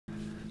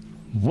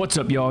What's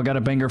up, y'all? Got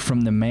a banger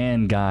from the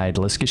Man Guide.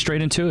 Let's get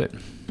straight into it.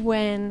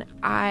 When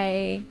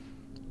I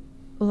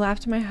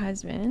left my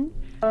husband,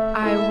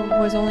 I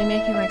was only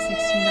making like $16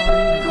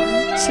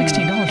 an hour.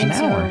 $16 an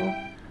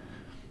hour?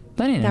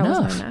 That ain't enough.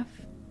 That wasn't enough.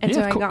 And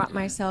so I got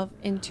myself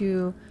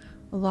into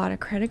a lot of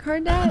credit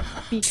card debt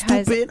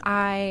because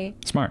I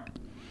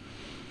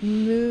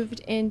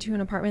moved into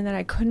an apartment that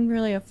I couldn't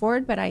really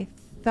afford, but I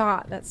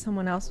thought that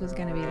someone else was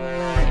going to be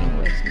living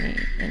with me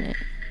in it.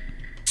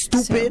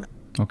 Stupid.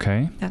 So,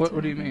 okay.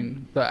 What do you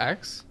mean? The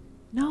ex?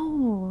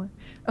 No.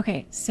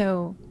 Okay,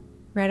 so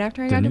right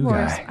after I got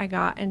divorced, I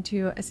got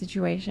into a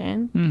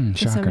situation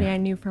with somebody I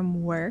knew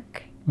from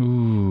work.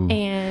 Ooh.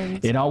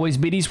 And it always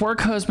be these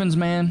work husbands,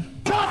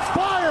 man. Shots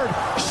fired!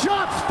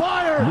 Shots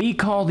fired! We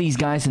call these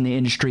guys in the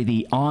industry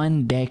the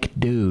on-deck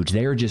dudes.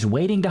 They're just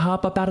waiting to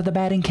hop up out of the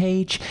batting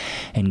cage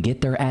and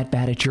get their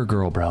at-bat at your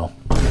girl, bro.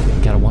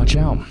 Gotta watch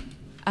out.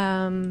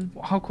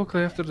 How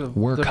quickly after the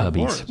work hubbies?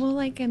 Divorce? Well,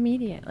 like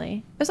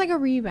immediately. It was like a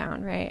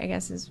rebound, right? I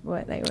guess is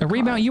what they would A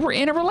rebound? You were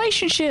in a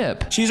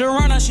relationship. She's a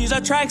runner. She's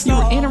a track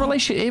star. You were in a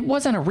relationship. It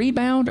wasn't a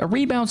rebound. A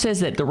rebound says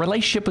that the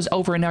relationship was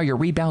over and now you're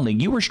rebounding.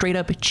 You were straight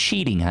up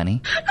cheating,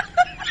 honey.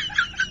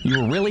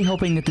 You were really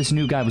hoping that this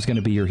new guy was going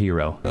to be your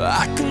hero.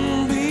 I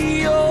can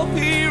be your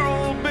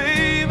hero,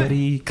 baby. But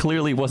he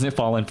clearly wasn't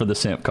falling for the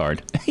simp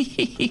card.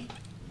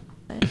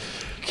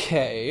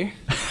 Okay.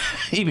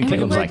 Even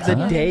Caleb's like, the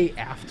day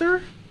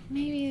after?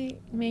 Maybe.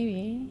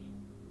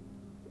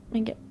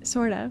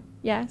 Sort of.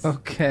 Yes.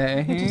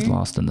 Okay. Just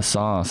lost in the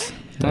sauce.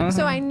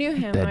 So I knew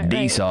him. That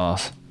D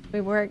sauce.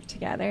 We worked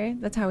together.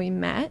 That's how we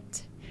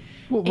met.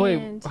 Well,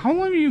 wait, how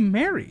long are you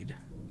married?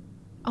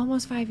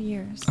 Almost 5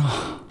 years.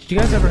 Did you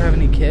guys ever have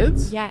any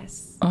kids?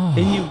 Yes.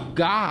 And you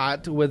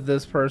got with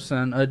this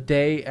person a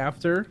day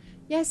after?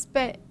 Yes,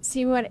 but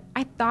see what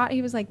I thought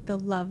he was like the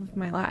love of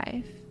my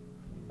life.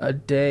 A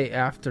day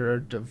after a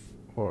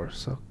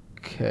divorce.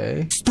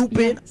 Okay.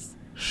 Stupid. Yes.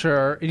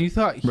 Sure. And you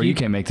thought Bro, you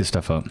can't make this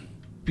stuff up.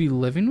 Be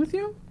living with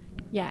you?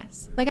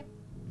 Yes. Like.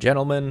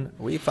 Gentlemen,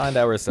 we find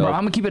ourselves. Bro,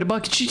 I'm gonna keep it a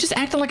buck. She's just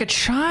acting like a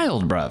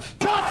child, bruv.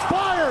 Shots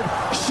fired!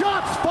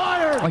 Shots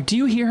fired! Like, do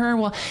you hear her?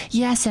 Well,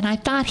 yes, and I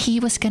thought he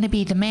was gonna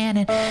be the man,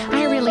 and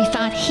I really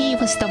thought he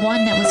was the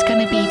one that was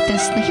gonna be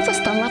this. He was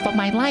the love of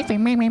my life,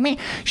 and me.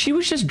 She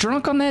was just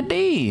drunk on that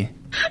D.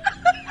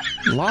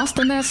 Lost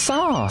in that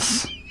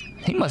sauce.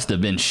 He must have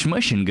been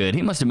smushing good.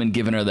 He must have been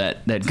giving her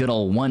that good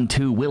old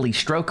 1-2 Willie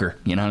stroker.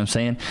 You know what I'm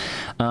saying?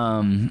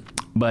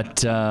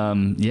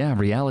 Yeah,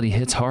 reality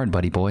hits hard,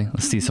 buddy boy.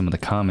 Let's see some of the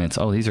comments.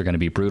 Oh, these are going to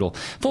be brutal.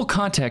 Full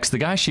context, the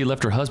guy she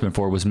left her husband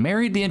for was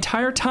married the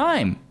entire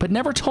time, but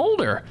never told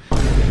her.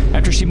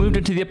 After she moved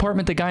into the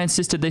apartment, the guy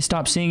insisted they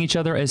stop seeing each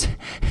other as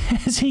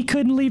he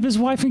couldn't leave his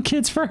wife and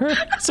kids for her.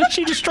 So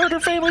she destroyed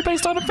her family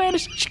based on a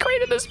fantasy. She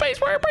created this space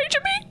for her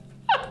preaching me.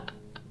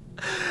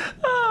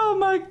 Oh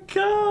my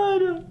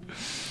God.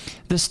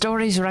 The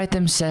stories write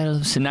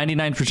themselves.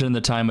 99% of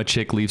the time, a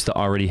chick leaves that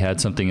already had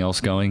something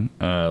else going.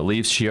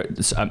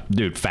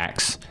 Dude,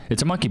 facts.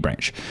 It's a monkey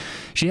branch.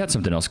 She had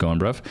something else going,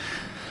 bruv.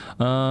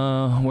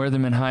 Where the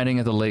men hiding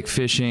at the lake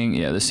fishing.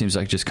 Yeah, this seems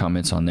like just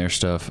comments on their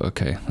stuff.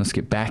 Okay, let's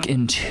get back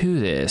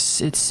into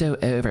this. It's so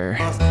over.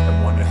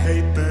 I wanna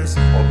hate this,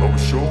 although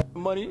show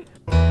Money.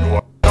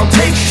 don't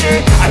take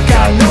shit. I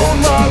got no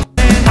love.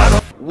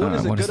 What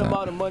is a good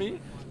amount of money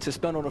to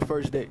spend on a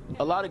first date?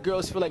 A lot of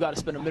girls feel like I gotta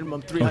spend a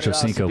minimum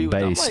 $300 to be with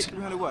them. based. Like,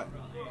 300 what?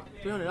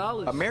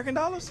 $300. American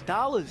dollars?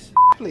 Dollars.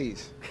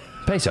 Please.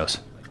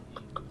 Pesos.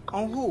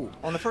 On who?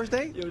 On the first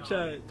date? Yo,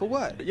 Chad. For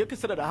what? You're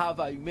considered a high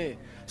value man.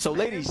 So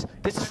ladies,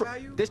 this is for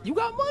this. You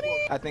got money?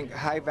 I think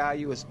high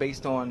value is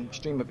based on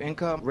stream of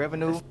income,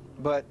 revenue,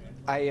 but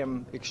I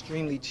am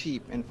extremely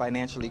cheap and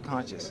financially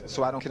conscious,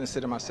 so I don't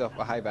consider myself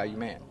a high value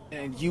man.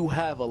 And you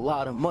have a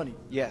lot of money.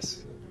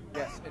 Yes.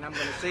 Yes, and I'm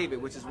gonna save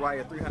it, which is why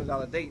a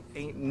 $300 date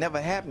ain't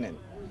never happening.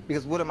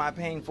 Because what am I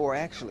paying for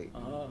actually?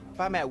 If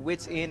I'm at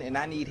wit's end and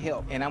I need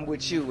help and I'm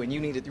with you and you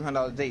need a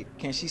 $300 date,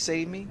 can she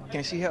save me?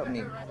 Can she help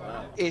me?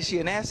 Is she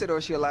an asset or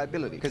is she a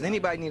liability? Because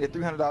anybody need a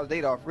 $300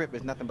 date off rip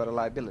is nothing but a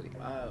liability.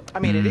 I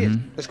mean, it is.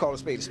 Let's call a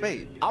spade a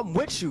spade. I'm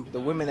with you. The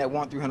women that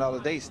want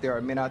 $300 dates, there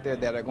are men out there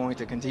that are going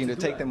to continue to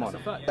take them on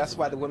it. That's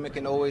why the women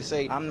can always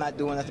say, I'm not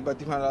doing nothing but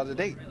 $300 a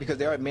date. Because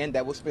there are men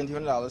that will spend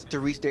 $300 to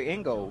reach their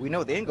end goal. We know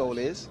what the end goal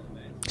is.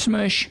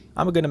 Smush.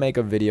 I'm gonna make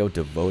a video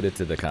devoted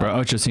to the comments. Bro,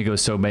 Ocho Cinco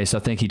is so based. I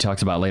think he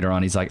talks about later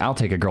on. He's like, I'll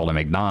take a girl to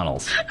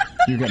McDonald's.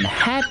 You're getting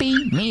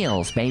Happy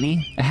Meals, baby.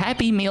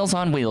 Happy Meals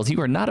on wheels.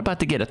 You are not about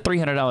to get a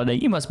 $300 day.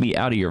 You must be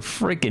out of your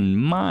freaking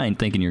mind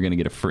thinking you're going to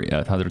get a free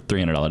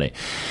 $300 day.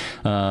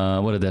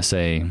 What did that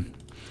say?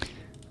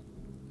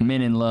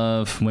 Men in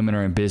love. Women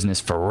are in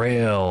business. For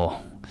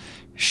real.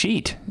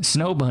 Sheet.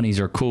 Snow bunnies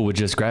are cool with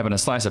just grabbing a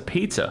slice of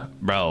pizza.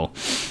 Bro.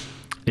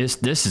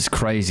 This is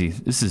crazy.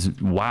 This is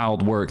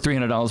wild work.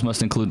 $300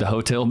 must include the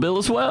hotel bill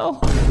as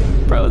well.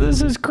 Bro,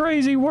 this is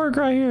crazy work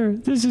right here.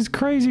 This is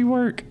crazy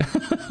work.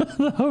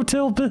 The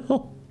hotel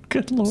bill.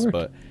 Good Lord.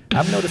 But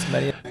I've noticed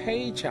many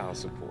Pay child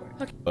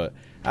support. But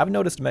I've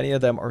noticed many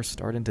of them are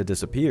starting to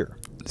disappear.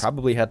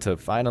 probably had to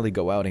finally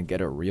go out and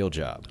get a real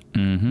job.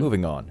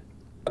 Moving on.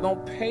 I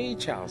don't pay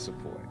child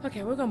support.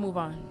 Okay, we're gonna move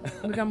on.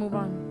 We're gonna move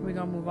on. We're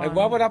gonna move on. Like,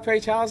 why would I pay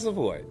child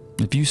support?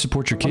 If you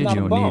support your kid,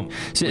 you don't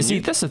need. See,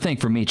 that's the thing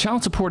for me.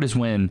 Child support is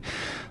when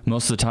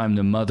most of the time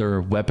the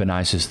mother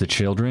weaponizes the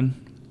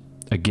children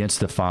against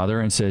the father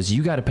and says,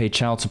 you got to pay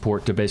child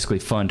support to basically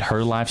fund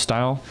her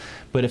lifestyle.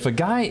 But if a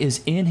guy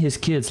is in his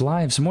kids'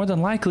 lives, more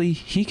than likely,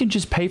 he can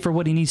just pay for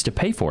what he needs to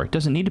pay for. It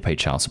doesn't need to pay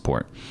child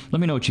support. Let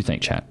me know what you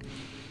think, chat.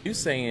 You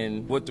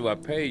saying, what do I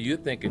pay? You're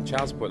thinking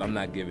child support, I'm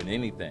not giving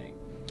anything.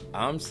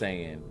 I'm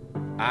saying,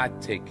 I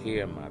take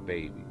care of my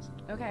babies.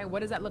 Okay,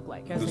 what does that look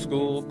like? To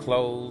school,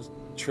 clothes,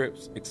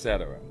 trips,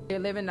 etc. They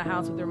live in the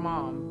house with their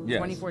mom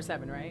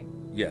 24/7, right?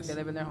 Yes. They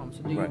live in their home.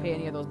 So do you pay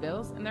any of those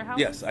bills in their house?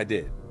 Yes, I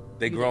did.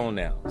 They grown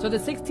now. So the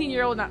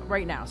 16-year-old not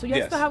right now. So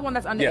you still have one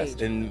that's underage.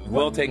 Yes, and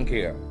well taken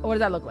care of. What does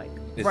that look like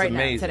It's right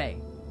amazing. now, today?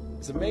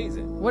 It's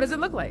amazing. What does it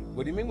look like?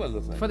 What do you mean what it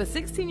looks like? For the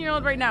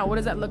 16-year-old right now, what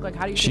does that look like?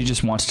 How do you She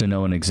just wants to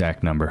know an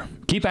exact number.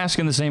 Keep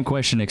asking the same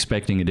question,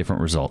 expecting a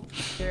different result.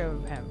 take care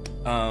of him?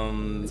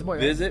 It's a boy,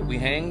 right? Visit, we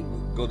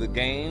hang, go to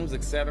games,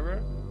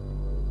 etc.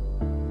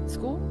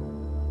 School?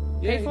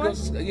 Yeah, Pay for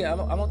it?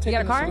 I don't take You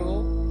got him a car? to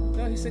school.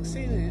 No, he's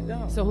 16.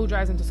 No. So who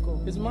drives him to school?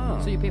 His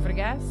mom. So you pay for the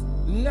gas?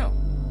 No.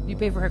 You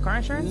pay for her car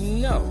insurance?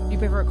 No. You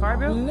pay for her car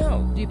bill?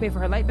 No. Do you pay for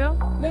her light bill?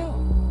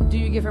 No. Do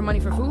you give her money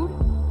for food?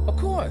 Of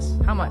course.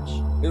 How much?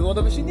 It's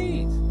whatever she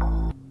needs.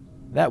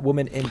 That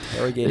woman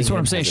interrogating That's what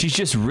him I'm saying. as a- She's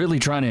just really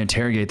trying to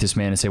interrogate this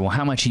man and say, well,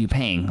 how much are you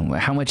paying?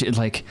 How much,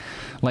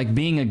 like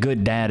being a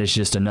good dad is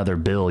just another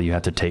bill you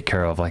have to take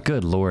care of. Like,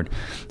 good Lord.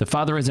 The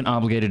father isn't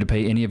obligated to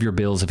pay any of your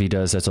bills. If he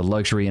does, that's a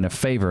luxury and a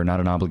favor,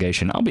 not an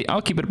obligation.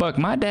 I'll keep it a buck.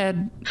 My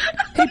dad,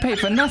 he paid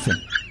for nothing.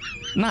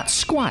 Not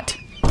squat.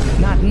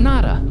 Not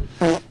nada.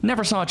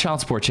 Never saw a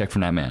child support check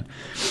from that man.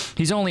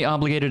 He's only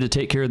obligated to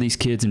take care of these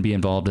kids and be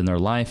involved in their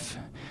life,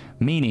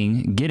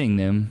 meaning getting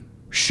them,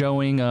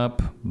 showing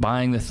up,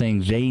 buying the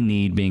thing they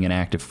need, being an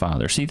active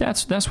father. See,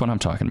 that's what I'm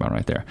talking about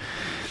right there.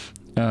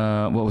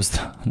 What was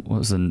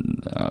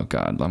the oh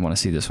God, I want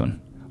to see this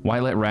one. Why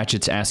let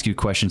ratchets ask you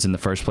questions in the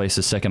first place?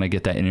 The second I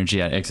get that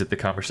energy, I exit the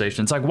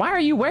conversation. It's like, why are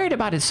you worried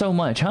about it so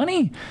much,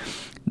 honey?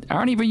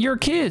 Aren't even your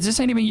kids. This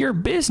ain't even your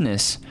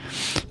business.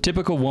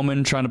 Typical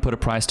woman trying to put a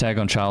price tag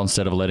on child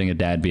instead of letting a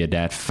dad be a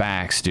dad.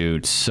 Facts,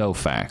 dude. So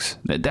facts.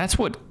 That's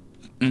what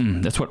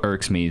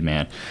irks me,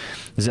 man.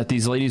 Is that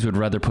these ladies would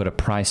rather put a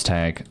price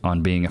tag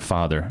on being a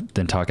father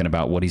than talking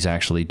about what he's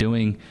actually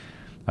doing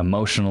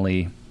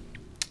emotionally,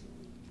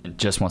 and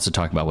just wants to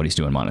talk about what he's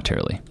doing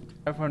monetarily.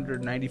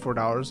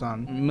 $594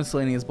 on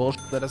miscellaneous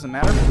bullshit that doesn't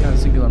matter in a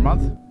singular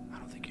month. I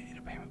don't think you need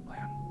a payment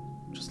plan.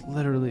 Just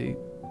literally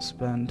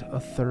spend a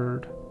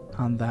third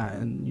on that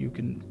and you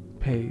can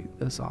pay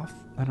this off.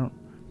 I don't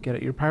get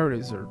it. Your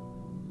priorities are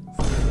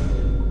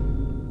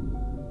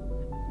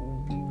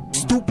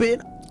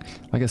stupid.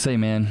 Like I say,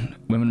 man,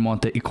 women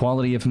want the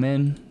equality of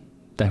men.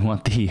 They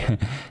want the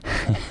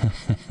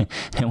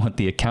they want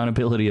the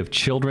accountability of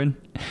children,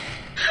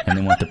 and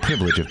they want the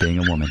privilege of being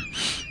a woman.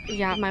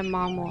 Yeah, my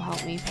mom will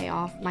help me pay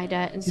off my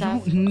debt and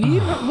stuff. You don't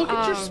need her. Look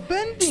at your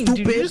spending, dude.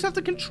 You just have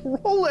to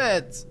control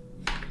it.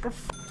 For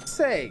f***'s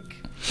sake.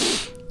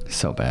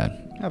 So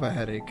bad. I have a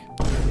headache.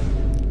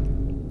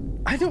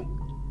 I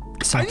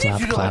Stop, need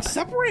you to like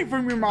separate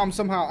from your mom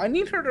somehow. I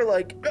need her to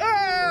like.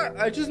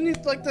 I just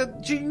need like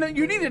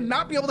you need to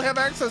not be able to have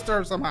access to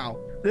her somehow.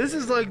 This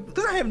is like,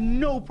 I have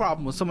no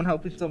problem with someone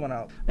helping someone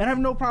out, and I have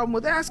no problem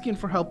with asking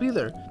for help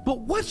either. But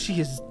what she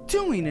is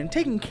doing and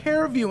taking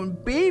care of you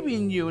and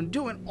babying you and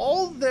doing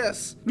all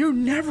this, you're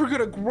never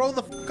gonna grow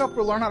the fuck up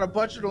or learn how to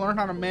budget or learn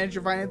how to manage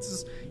your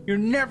finances. You're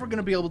never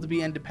gonna be able to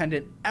be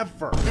independent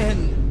ever,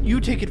 and you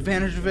take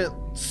advantage of it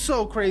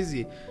so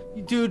crazy.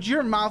 Dude,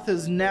 your mouth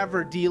is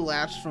never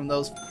delatched from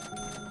those.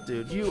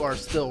 Dude, you are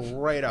still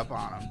right up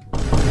on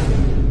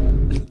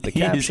them.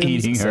 He is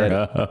eating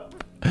her up.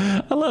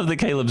 I love that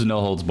Caleb's no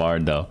holds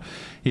barred, though.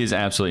 He is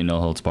absolutely no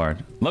holds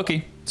barred.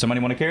 Loki,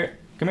 somebody want a carrot?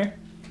 Come here.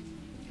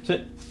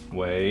 Sit.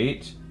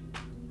 Wait.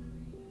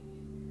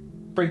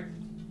 Free.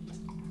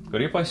 Go to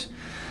your place.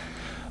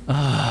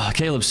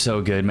 Caleb's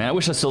so good, man. I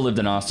wish I still lived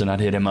in Austin. I'd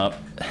hit him up,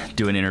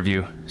 do an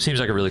interview. Seems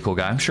like a really cool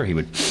guy. I'm sure he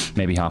would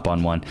maybe hop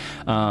on one.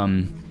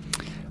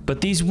 But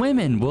these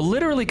women will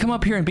literally come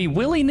up here and be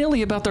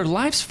willy-nilly about their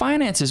life's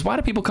finances. Why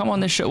do people come on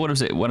this show? What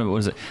is it?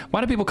 Why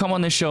do people come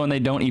on this show and they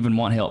don't even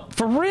want help?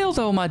 For real,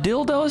 though, my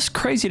dildo is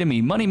crazy to me.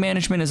 Money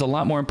management is a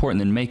lot more important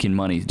than making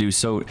money, dude.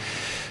 So,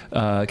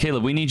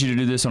 Caleb, we need you to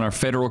do this on our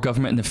federal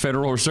government and the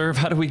Federal Reserve.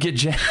 How do we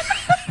get yelling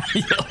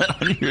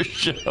on your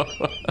show?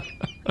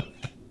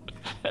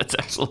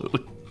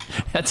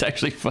 That's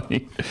actually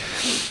funny.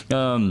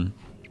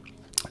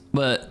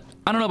 But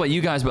I don't know about you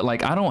guys, but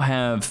like I don't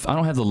have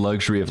the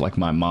luxury of like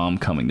my mom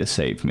coming to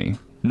save me,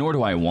 nor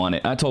do I want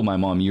it. I told my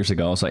mom years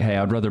ago, I was like, hey,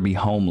 I'd rather be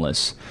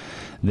homeless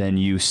than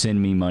you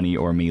send me money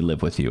or me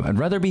live with you. I'd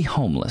rather be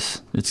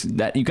homeless. It's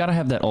that you got to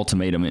have that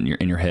ultimatum in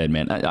your head,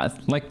 man.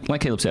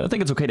 Like Caleb said, I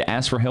think it's okay to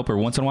ask for help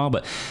every once in a while,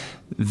 but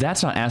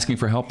that's not asking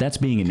for help. That's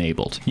being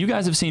enabled. You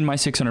guys have seen My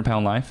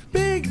 600-Pound Life.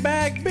 Big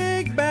back,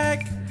 big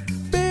back,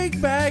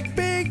 big back,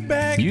 big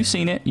back. You've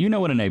seen it. You know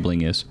what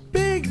enabling is.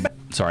 Big back.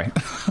 Sorry.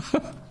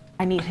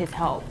 I need his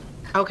help.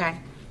 Okay.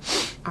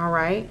 All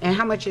right. And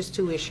how much is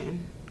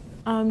tuition?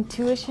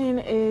 Tuition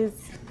is...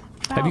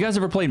 Have you guys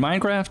ever played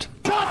Minecraft?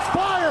 Shots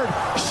fired!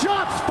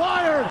 Shots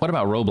fired! What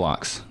about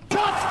Roblox?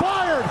 Shots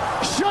fired!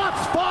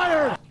 Shots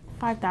fired!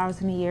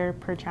 $5,000 a year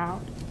per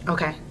child.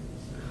 Okay.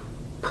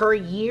 Per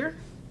year?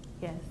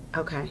 Yes.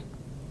 Okay.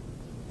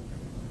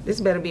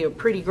 This better be a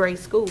pretty great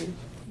school.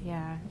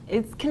 Yeah.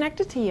 It's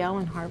connected to Yale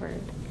and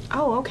Harvard.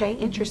 Oh, okay.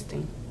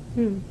 Interesting.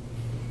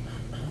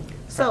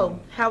 So,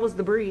 how was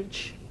the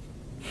bridge?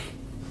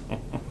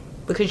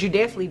 Because you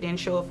definitely didn't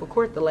show up for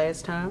court the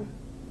last time.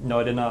 No,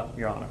 I did not,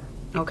 Your Honor.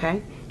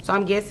 Okay. So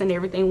I'm guessing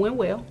everything went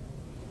well.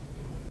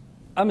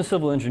 I'm a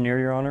civil engineer,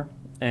 Your Honor,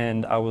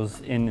 and I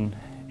was in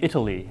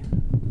Italy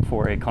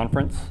for a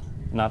conference,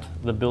 not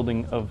the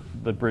building of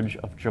the Bridge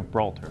of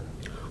Gibraltar.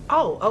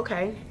 Oh,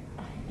 okay.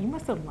 You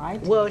must have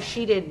lied to Well, me.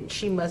 she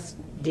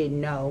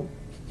didn't know.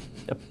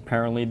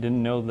 Apparently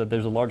didn't know that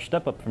there's a large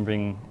step up from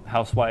being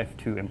housewife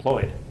to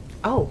employed.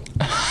 Oh.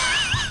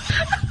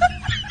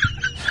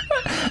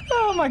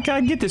 Oh my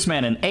God, get this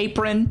man an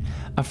apron,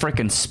 a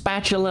freaking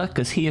spatula,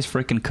 because he is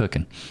freaking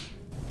cooking.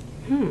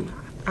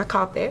 I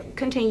caught that.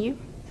 Continue.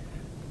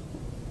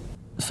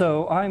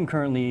 So I'm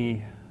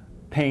currently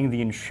paying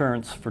the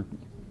insurance for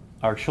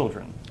our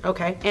children.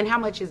 Okay. And how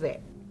much is that?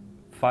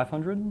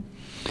 $500?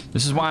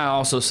 This is why I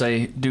also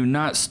say, do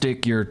not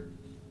stick your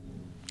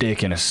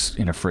dick in a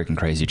freaking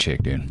crazy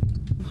chick, dude.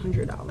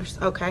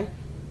 $100. Okay.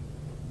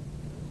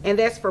 And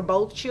that's for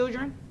both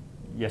children?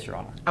 Yes, Your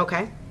Honor.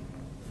 Okay.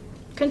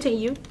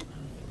 Continue.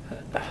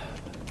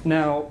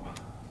 Now,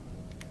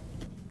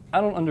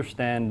 I don't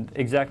understand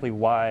exactly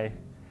why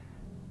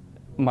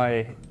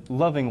my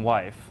loving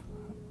wife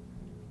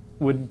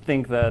would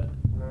think that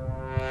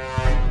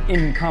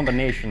in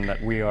combination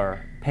that we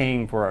are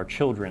paying for our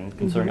children,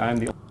 considering I'm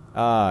the...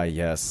 Ah,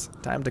 yes.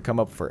 Time to come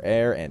up for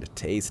air and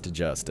taste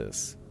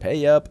justice.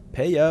 Pay up,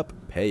 pay up,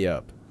 pay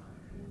up.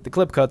 The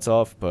clip cuts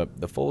off,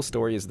 but the full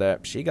story is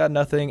that she got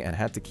nothing and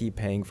had to keep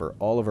paying for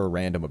all of her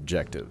random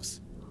objectives.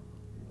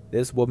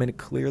 This woman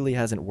clearly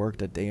hasn't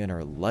worked a day in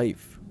her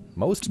life.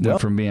 Most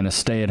went from being a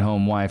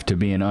stay-at-home wife to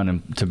being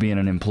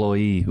an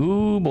employee.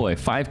 Ooh boy,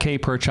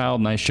 $5K per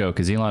child. Nice joke,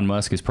 because Elon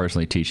Musk is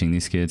personally teaching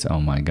these kids. Oh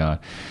my God,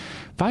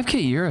 $5K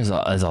a year is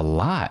a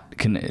lot.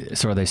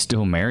 So are they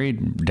still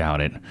married?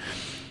 Doubt it.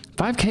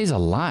 $5K is a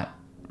lot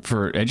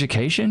for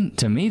education.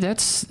 To me,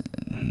 that's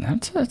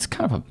kind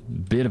of a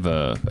bit of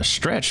a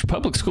stretch.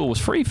 Public school was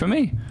free for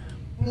me.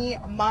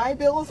 My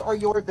bills or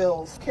your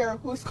bills? Care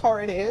whose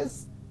car it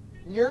is.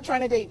 You're trying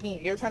to date me.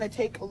 You're trying to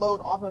take a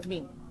load off of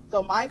me.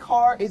 So my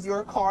car is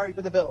your car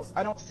for the bills.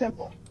 I don't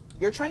simple.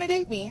 You're trying to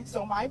date me,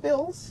 so my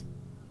bills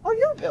are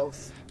your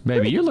bills.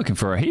 Baby, you're looking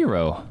for a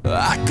hero.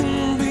 I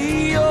can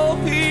be your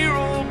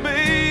hero,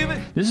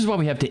 baby. This is why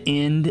we have to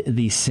end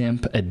the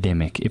simp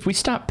epidemic. If we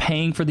stop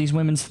paying for these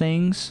women's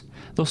things,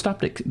 they'll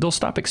stop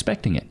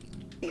expecting it.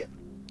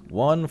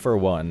 One for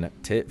one,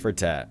 tit for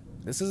tat.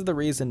 This is the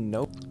reason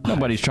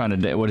nobody's trying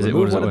to. What is it?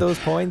 What is one of those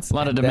points? A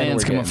lot of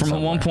demands coming from a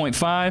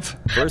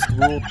 1.5. First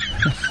rule.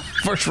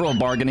 First rule of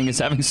bargaining is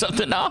having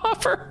something to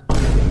offer.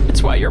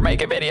 That's why you're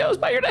making videos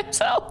by your damn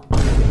self.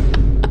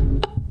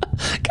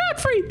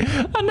 Godfrey,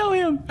 I know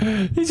him.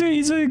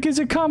 He's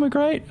a comic,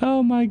 right?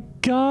 Oh my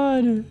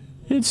God,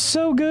 it's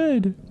so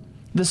good.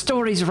 The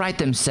stories write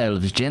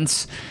themselves,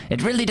 gents.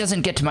 It really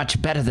doesn't get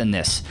much better than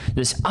this.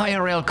 This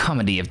IRL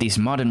comedy of these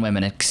modern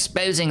women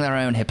exposing their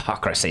own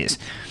hypocrisies.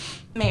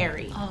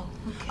 Mary. Oh,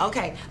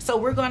 okay. So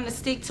we're going to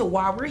stick to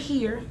why we're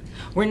here.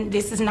 We're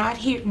not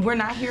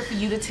here for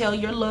you to tell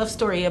your love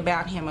story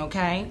about him,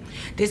 okay?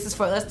 This is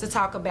for us to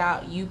talk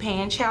about you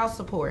paying child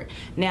support.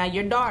 Now,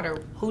 your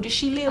daughter, who does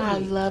she live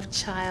with? Love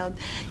child.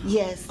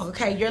 Yes.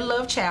 Okay, your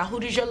love child. Who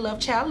does your love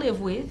child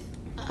live with?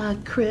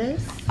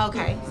 Chris.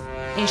 Okay.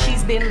 And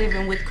she's been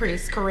living with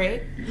Chris,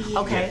 correct? Yes.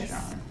 Okay.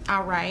 Yes.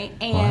 All right.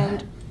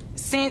 And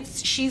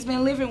since she's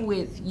been living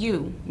with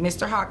you,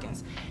 Mr.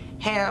 Hawkins,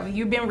 have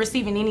you been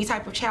receiving any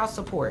type of child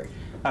support?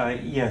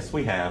 Yes,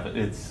 we have.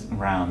 It's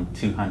around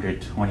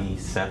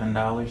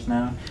 $227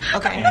 now.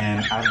 Okay.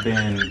 And I've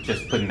been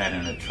just putting that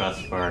in a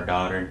trust for our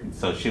daughter,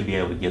 so she'll be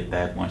able to get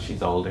that once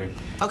she's older.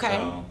 Okay.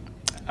 So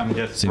I'm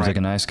just seems like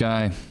a nice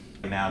guy.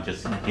 Now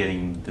just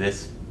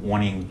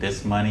wanting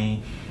this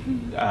money,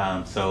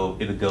 so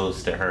it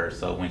goes to her.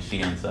 So when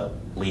she ends up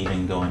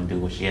leaving, go and do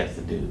what she has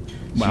to do.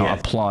 Wow,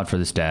 applaud for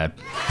this dad.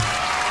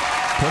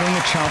 Putting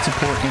the child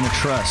support in a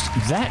trust.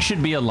 That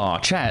should be a law.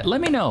 Chat, let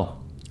me know.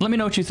 Let me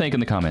know what you think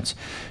in the comments.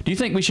 Do you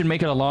think we should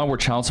make it a law where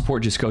child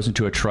support just goes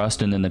into a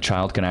trust and then the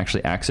child can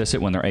actually access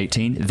it when they're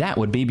 18? That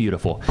would be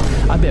beautiful.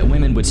 I bet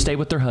women would stay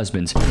with their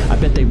husbands. I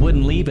bet they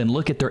wouldn't leave and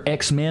look at their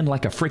ex-men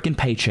like a freaking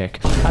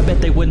paycheck. I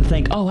bet they wouldn't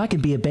think, oh, I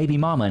can be a baby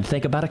mama and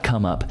think about a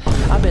come up.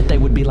 I bet they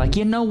would be like,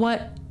 you know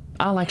what?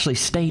 I'll actually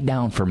stay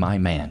down for my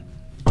man.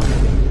 I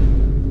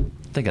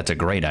think that's a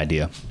great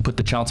idea. Put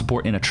the child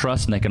support in a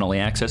trust and they can only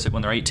access it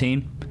when they're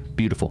 18.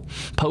 Beautiful.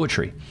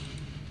 Poetry.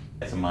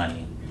 It's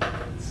money.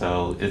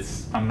 So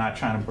I'm not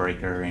trying to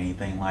break her or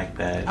anything like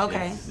that.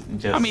 Okay.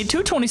 I mean,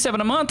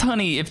 $227 a month,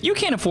 honey. If you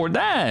can't afford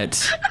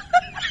that,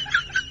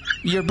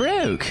 you're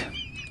broke.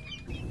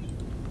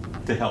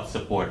 To help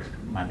support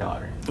my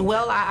daughter.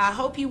 Well, I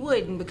hope you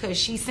wouldn't, because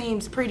she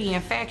seems pretty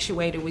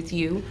infatuated with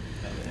you.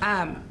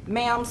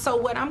 Ma'am, so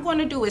what I'm going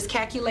to do is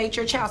calculate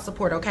your child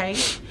support, okay?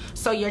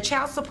 So your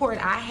child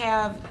support, I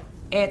have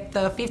at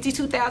the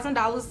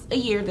 $52,000 a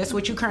year. That's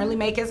what you currently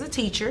make as a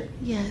teacher.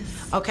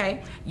 Yes.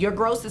 Okay. Your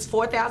gross is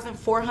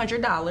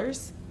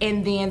 $4,400,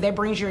 and then that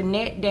brings your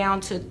net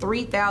down to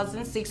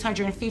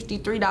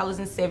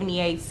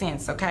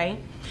 $3,653.78. Okay.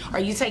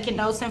 Are you taking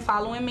notes and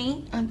following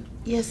me?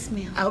 Yes,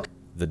 ma'am. Okay.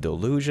 The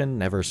delusion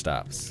never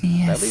stops.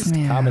 Yes, At least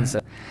ma'am. common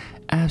sense.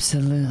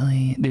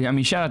 Absolutely. Dude, I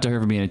mean, shout out to her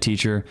for being a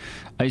teacher.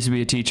 I used to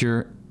be a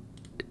teacher.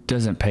 It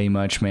doesn't pay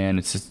much, man.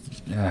 It's just,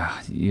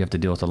 you have to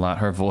deal with a lot.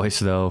 Her voice,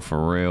 though,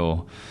 for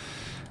real.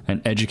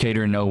 An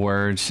educator, no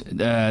words.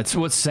 It's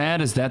what's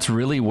sad is that's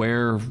really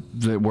where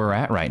we're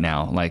at right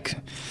now. Like,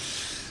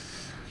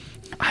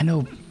 I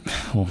know,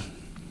 well,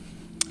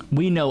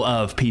 we know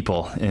of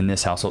people in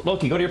this household.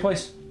 Loki, go to your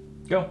place.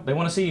 Go. They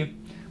want to see you.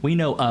 We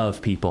know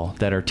of people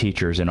that are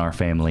teachers in our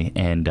family,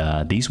 and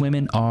these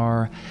women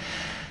are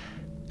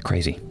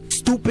crazy.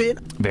 Stupid.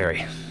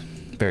 Very,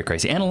 very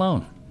crazy. And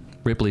alone.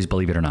 Ripley's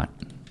Believe It or Not.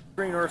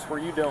 Green Earth were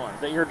you doing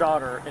that your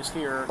daughter is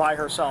here by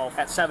herself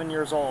at 7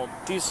 years old?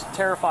 She's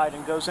terrified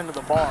and goes into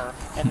the bar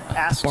and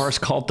asks. Bar is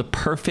called The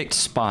Perfect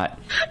Spot.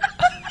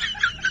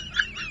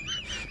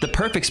 The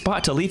perfect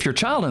spot to leave your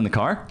child in the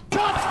car.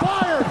 Shots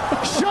fired!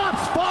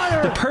 Shots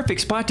fired! The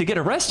perfect spot to get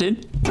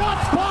arrested.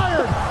 Shots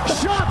fired!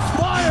 Shots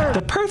fired!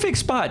 The perfect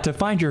spot to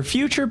find your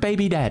future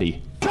baby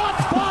daddy.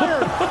 Shots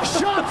fired!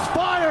 Shots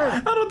fired!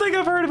 I don't think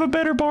I've heard of a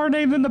better bar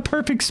name than The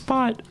Perfect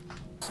Spot.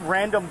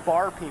 Random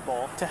bar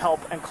people to help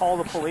and call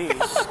the police.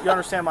 You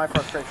understand my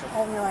frustration? I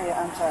have no idea.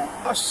 I'm sorry.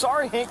 I'm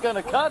sorry, ain't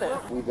gonna cut it.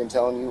 We've been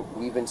telling you,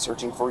 we've been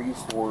searching for you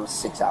for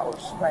 6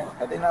 hours. Right.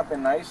 Had they not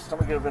been nice,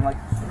 somebody could have been like,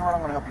 you know what,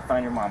 I'm gonna help you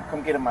find your mom.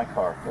 Come get in my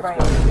car. Let's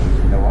go.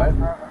 You know what?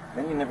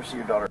 Then you never see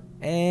your daughter.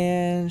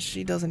 And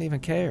she doesn't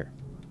even care.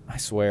 I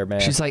swear,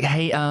 man. She's like,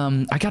 hey,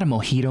 I got a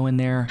mojito in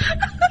there.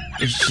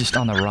 It's just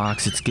on the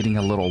rocks. It's getting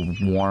a little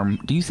warm.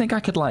 Do you think I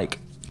could, like,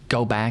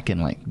 go back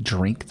and, like,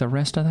 drink the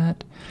rest of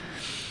that?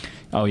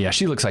 Oh, yeah,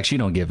 she looks like she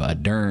don't give a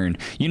darn.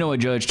 You know, a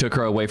judge took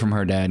her away from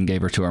her dad and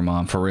gave her to her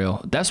mom, for real.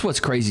 That's what's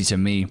crazy to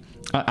me.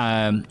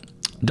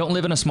 Don't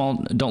live in small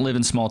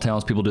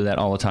towns. People do that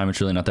all the time.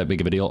 It's really not that big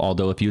of a deal.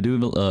 Although if you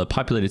do a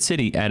populated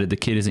city, added the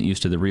kid isn't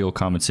used to the real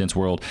common sense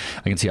world,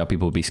 I can see how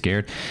people would be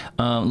scared.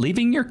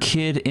 Leaving your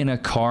kid in a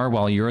car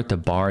while you're at the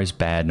bar is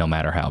bad, no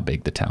matter how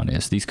big the town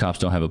is. These cops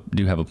do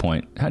have a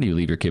point. How do you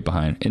leave your kid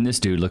behind? And this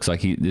dude looks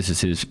like this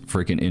is his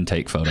freaking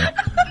intake photo.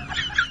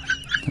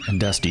 And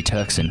Dusty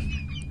Tuxon.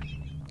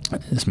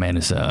 This man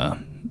is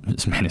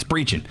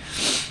preaching.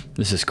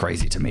 This is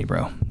crazy to me,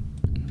 bro.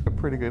 A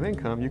pretty good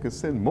income, you can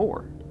send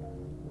more.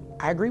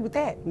 I agree with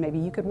that. Maybe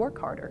you could work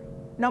harder.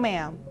 No,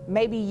 ma'am.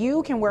 Maybe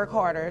you can work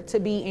harder to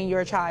be in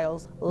your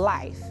child's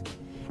life.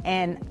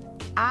 And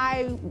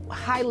I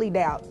highly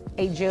doubt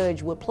a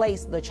judge would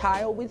place the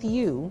child with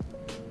you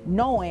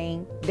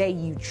knowing that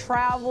you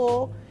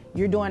travel,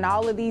 you're doing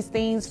all of these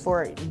things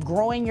for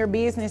growing your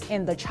business,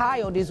 and the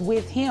child is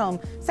with him.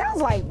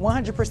 Sounds like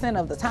 100%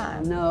 of the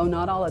time. No,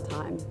 not all the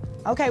time.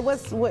 Okay,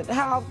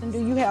 how often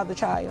do you have the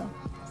child?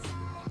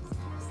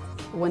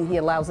 When he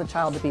allows the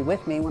child to be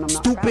with me when I'm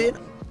not traveling.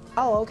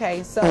 Oh,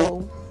 okay.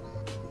 So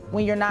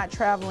when you're not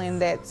traveling,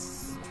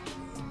 that's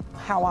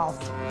how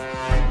often?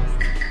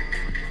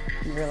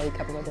 Really, a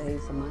couple of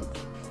days a month.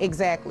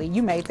 Exactly.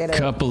 You made that up.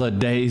 Couple of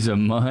days a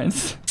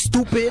month.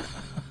 Stupid.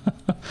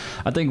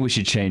 I think we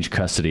should change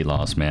custody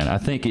laws, man. I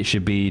think it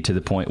should be to the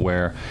point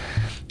where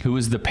who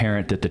is the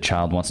parent that the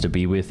child wants to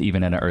be with,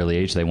 even at an early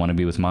age? They want to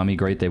be with mommy,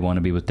 great. They want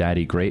to be with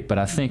daddy, great. But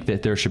I think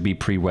that there should be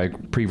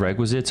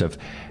prerequisites of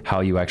how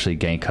you actually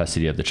gain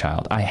custody of the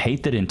child. I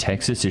hate that in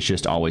Texas, it's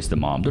just always the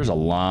mom. There's a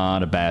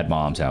lot of bad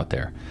moms out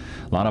there.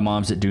 A lot of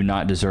moms that do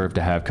not deserve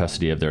to have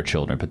custody of their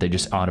children, but they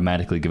just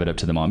automatically give it up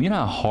to the mom. You know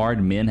how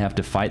hard men have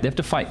to fight? They have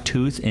to fight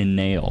tooth and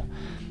nail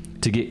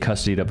to get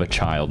custody of a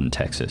child in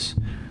Texas.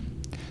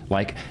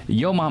 Like,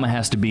 your mama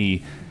has to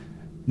be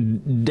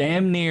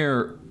damn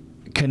near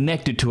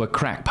connected to a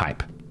crack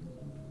pipe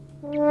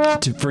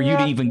for you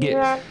to even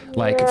get,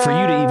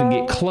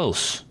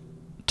 close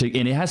to,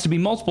 and it has to be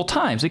multiple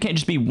times. It can't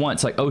just be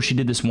once, like, oh, she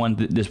did this one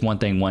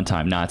thing one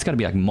time. Nah, it's got to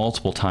be like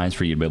multiple times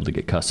for you to be able to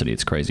get custody.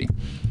 It's crazy.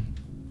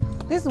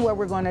 This is what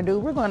we're going to do.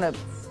 We're going to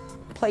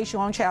place you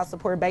on child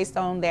support based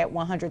on that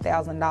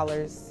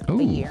 $100,000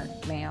 a year,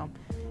 ma'am.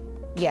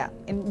 Yeah,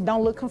 and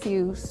don't look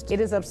confused.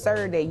 It is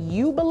absurd that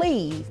you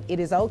believe it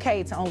is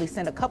okay to only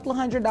send a couple of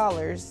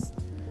 $100s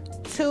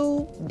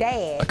to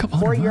dad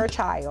for your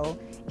child,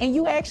 and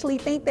you actually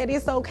think that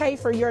it's okay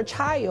for your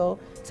child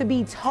to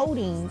be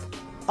toting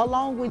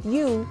along with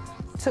you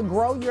to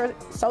grow your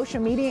social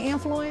media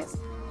influence.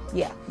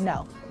 Yeah,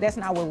 no, that's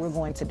not what we're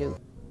going to do.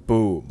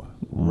 Boom.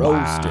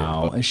 Roasted.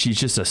 Wow. She's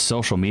just a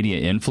social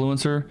media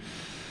influencer.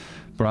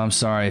 Bro, I'm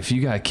sorry. If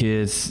you got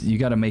kids, you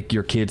got to make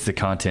your kids the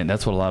content.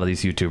 That's what a lot of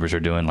these YouTubers are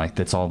doing. Like,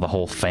 that's all the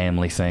whole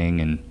family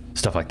thing and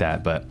stuff like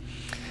that. But,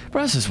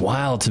 bro, this is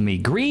wild to me.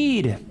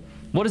 Greed.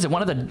 What is it?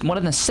 One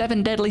of the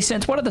 7 deadly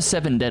sins? What are the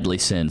 7 deadly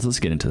sins? Let's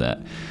get into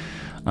that.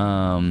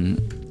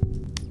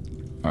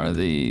 Are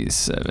these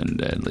 7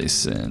 deadly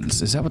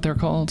sins? Is that what they're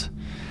called?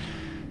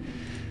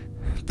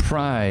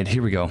 Pride.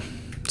 Here we go.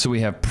 So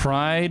we have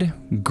pride,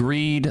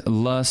 greed,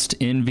 lust,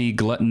 envy,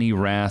 gluttony,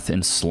 wrath,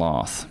 and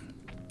sloth.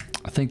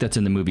 I think that's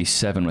in the movie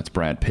 7 with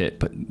Brad Pitt.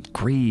 But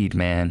greed,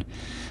 man.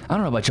 I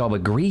don't know about y'all,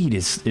 but greed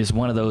is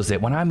one of those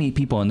that when I meet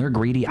people and they're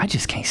greedy, I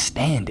just can't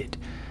stand it.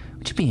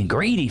 What you being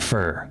greedy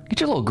for? Get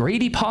your little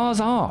greedy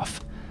paws off.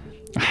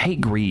 I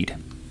hate greed.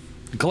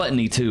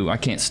 Gluttony, too. I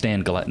can't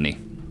stand gluttony.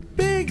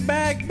 Big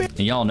bag. And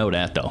y'all know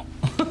that, though.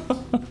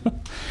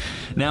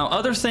 Now,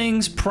 other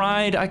things,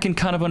 pride, I can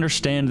kind of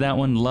understand that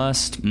one.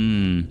 Lust,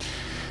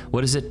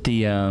 what is it?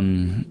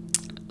 The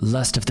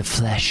lust of the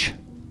flesh.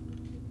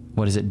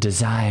 What is it?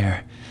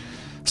 Desire.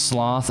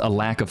 Sloth, a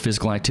lack of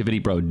physical activity.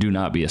 Bro, do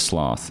not be a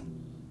sloth.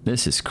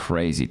 This is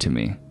crazy to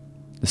me.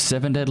 The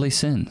 7 deadly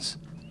sins.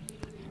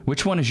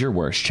 Which one is your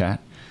worst, chat?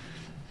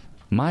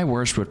 My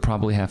worst would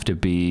probably have to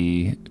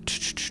be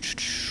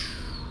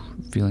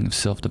feeling of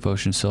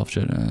self-devotion,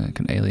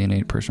 can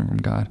alienate a person from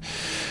God.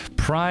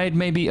 Pride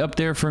may be up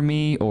there for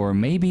me, or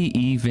maybe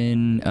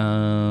even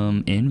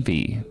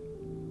envy.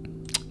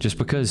 Just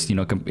because, you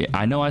know,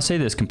 I know I say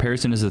this,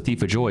 comparison is the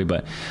thief of joy,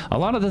 but a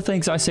lot of the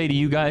things I say to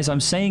you guys, I'm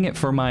saying it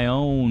for my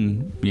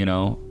own, you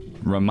know,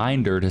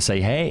 reminder to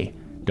say, hey,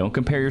 don't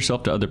compare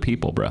yourself to other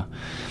people, bro.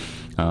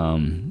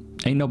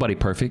 Ain't nobody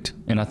perfect.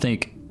 And I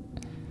think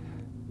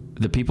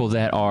the people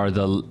that are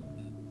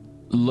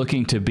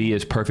looking to be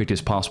as perfect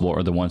as possible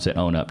are the ones that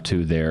own up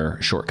to their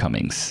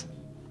shortcomings.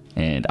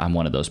 And I'm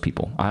one of those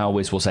people. I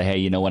always will say, hey,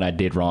 you know what? I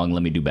did wrong.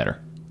 Let me do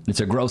better. It's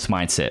a growth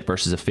mindset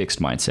versus a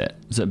fixed mindset.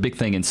 It's a big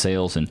thing in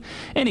sales and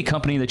any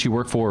company that you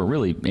work for, or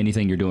really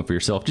anything you're doing for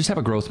yourself. Just have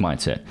a growth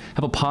mindset.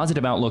 Have a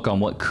positive outlook on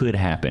what could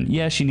happen.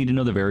 Yes, you need to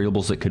know the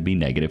variables that could be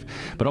negative,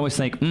 but always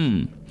think,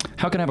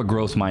 how can I have a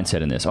growth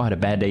mindset in this? Oh, I had a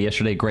bad day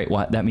yesterday. Great.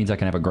 Well, that means I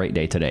can have a great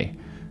day today.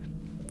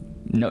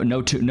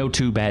 No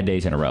two bad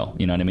days in a row.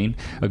 You know what I mean?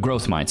 A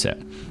growth mindset.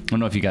 I don't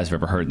know if you guys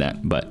have ever heard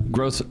that, but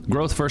growth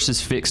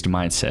versus fixed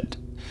mindset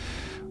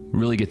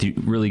really get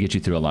you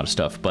through a lot of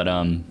stuff. But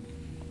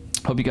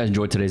hope you guys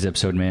enjoyed today's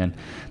episode, man.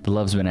 The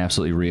love's been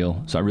absolutely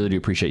real. So I really do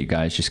appreciate you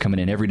guys just coming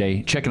in every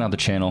day, checking out the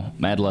channel.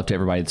 Mad love to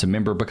everybody that's a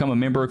member. Become a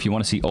member if you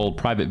want to see old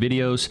private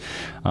videos.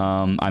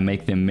 I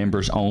make them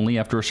members only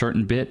after a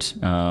certain bit,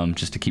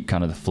 just to keep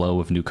kind of the flow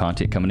of new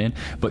content coming in.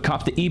 But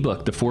cop the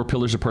ebook, The 4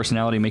 Pillars of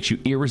Personality, makes you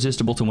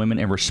irresistible to women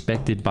and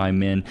respected by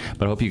men.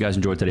 But I hope you guys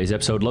enjoyed today's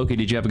episode. Loki,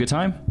 did you have a good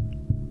time?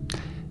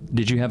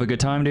 Did you have a good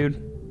time, dude?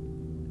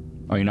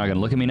 Are you not going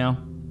to look at me now?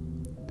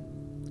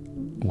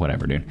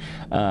 Whatever, dude.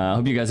 I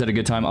hope you guys had a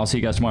good time. I'll see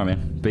you guys tomorrow,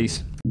 man.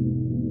 Peace.